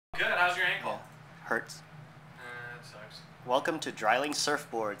how's your ankle? Yeah. Hurts. That sucks. Welcome to Dreiling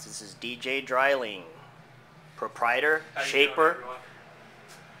Surfboards. This is DJ Dreiling, proprietor, How you shaper. doing,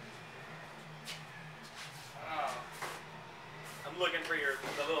 oh. I'm looking for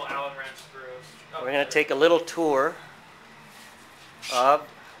the little Allen wrench screws. Oh, We're going to take a little tour of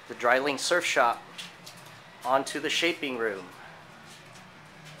the Dreiling Surf Shop onto the shaping room.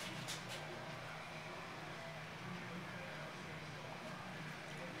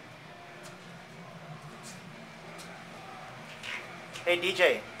 Hey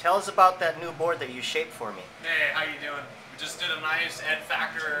DJ, tell us about that new board that you shaped for me. Hey, how you doing? We just did a nice Ed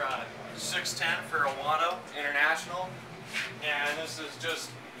Factor 610 for Awano International, and this is just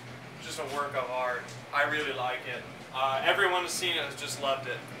a work of art. I really like it. Everyone who's seen it has just loved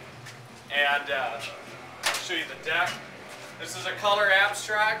it. And I'll show you the deck. This is a color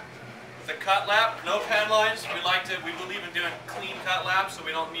abstract with a cut lap, no pen lines. We believe in doing clean cut laps, so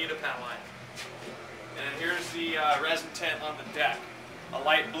we don't need a pen line. And here's the resin tint on the deck. A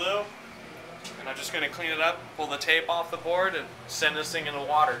light blue, and I'm just going to clean it up, pull the tape off the board, and send this thing in the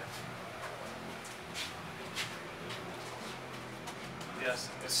water. Yes,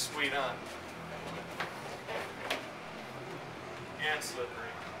 it's sweet, huh? And slippery.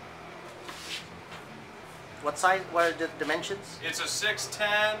 What size? What are the dimensions? It's a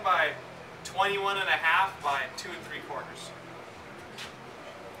 610 by 21 and a half by 2 3/4.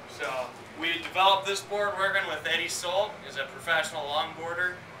 So we developed this board working with Eddie Solt. He's a professional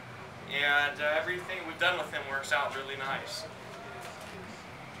longboarder, and everything we've done with him works out really nice.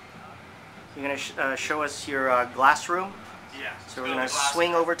 You're going to show us your glass room? Yeah. So we're going to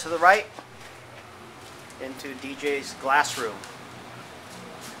swing over to the right into DJ's glass room.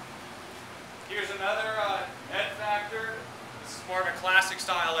 Here's another Ed Factor. This is more of a classic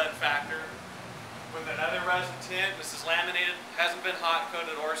style Ed Factor with another resin tint. This is laminated, hasn't been hot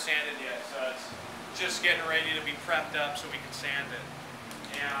coated or sanded yet, so it's just getting ready to be prepped up so we can sand it.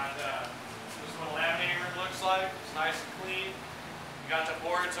 And this is what a laminating room looks like. It's nice and clean. We got the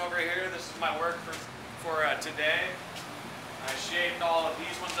boards over here. This is my work for today. I shaped all of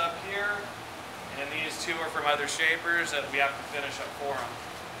these ones up here, and these two are from other shapers that we have to finish up for them,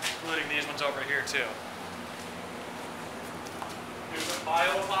 including these ones over here too. There's some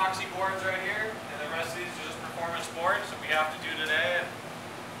bio-epoxy boards right here, and the rest of these are just performance boards that we have to do today and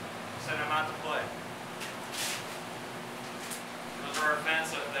send them out to play. Those are our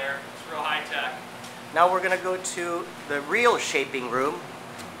fence up there. It's real high-tech. Now we're going to go to the real shaping room.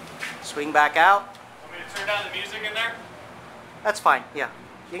 Swing back out. Want me to turn down the music in there? That's fine, yeah.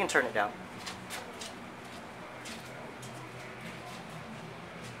 You can turn it down.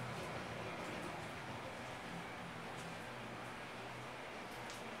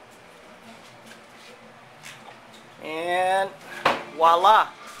 And voila,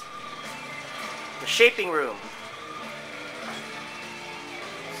 the shaping room.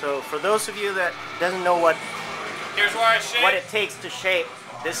 So for those of you that doesn't know Here's where I shape. what it takes to shape,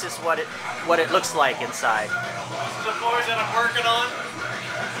 this is what it looks like inside. This is the board that I'm working on.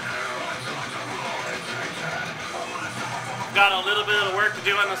 Got a little bit of work to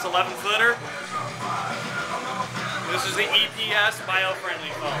do on this 11-footer. This is the EPS bio-friendly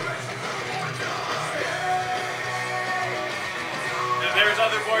foam. And there's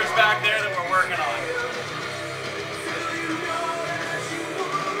other boards back there that we're working on.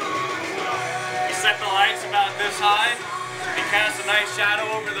 We set the lights about this high and cast a nice shadow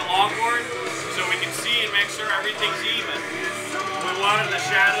over the longboard so we can see and make sure everything's even. We wanted the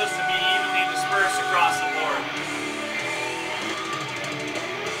shadows to be evenly dispersed across the board.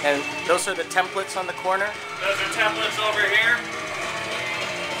 And those are the templates on the corner? Those are templates over here.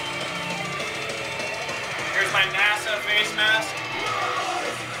 Here's my NASA face mask.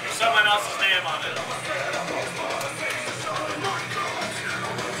 There's someone else's name on it.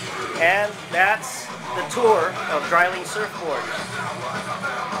 And that's the tour of Dreiling Surfboards.